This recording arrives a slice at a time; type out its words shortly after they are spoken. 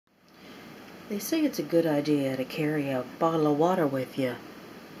They say it's a good idea to carry a bottle of water with you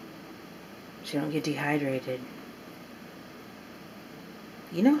so you don't get dehydrated.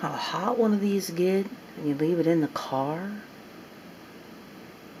 You know how hot one of these get when you leave it in the car?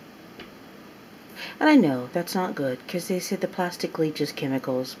 And I know that's not good because they say the plastic leaches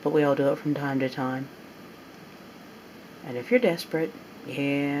chemicals, but we all do it from time to time. And if you're desperate,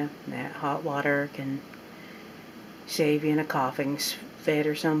 yeah, that hot water can save you in a coughing fit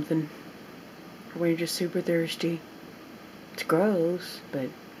or something. Or when you're just super thirsty. It's gross, but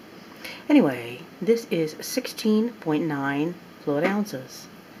anyway, this is 16.9 fluid ounces.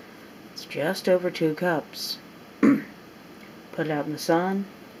 It's just over 2 cups. Put it out in the sun.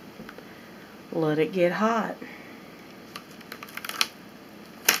 Let it get hot.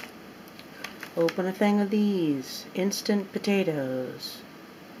 Open a thing of these instant potatoes.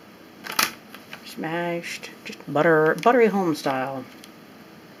 Smashed, just buttery home style.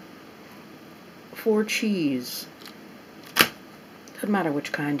 4 cheese. Doesn't matter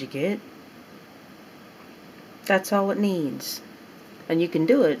which kind you get. That's all it needs. And you can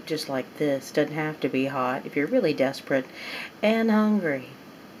do it just like this. Doesn't have to be hot if you're really desperate and hungry.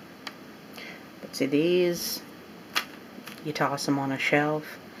 But see, these, you toss them on a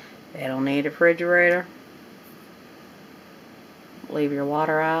shelf. They don't need a refrigerator. Leave your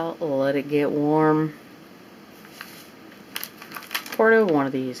water out. Let it get warm. Pour it over one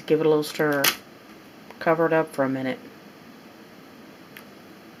of these. Give it a little stir. Cover it up for a minute.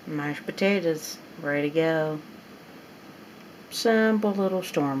 Mashed potatoes. Ready to go. Simple little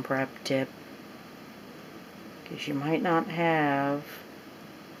storm prep tip. Because you might not have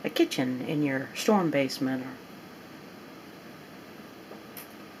a kitchen in your storm basement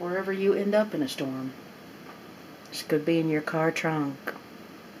or wherever you end up in a storm. This could be in your car trunk.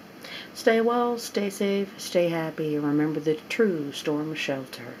 Stay well, stay safe, stay happy, and remember the true storm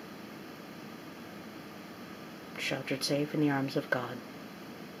shelter. Sheltered safe in the arms of God.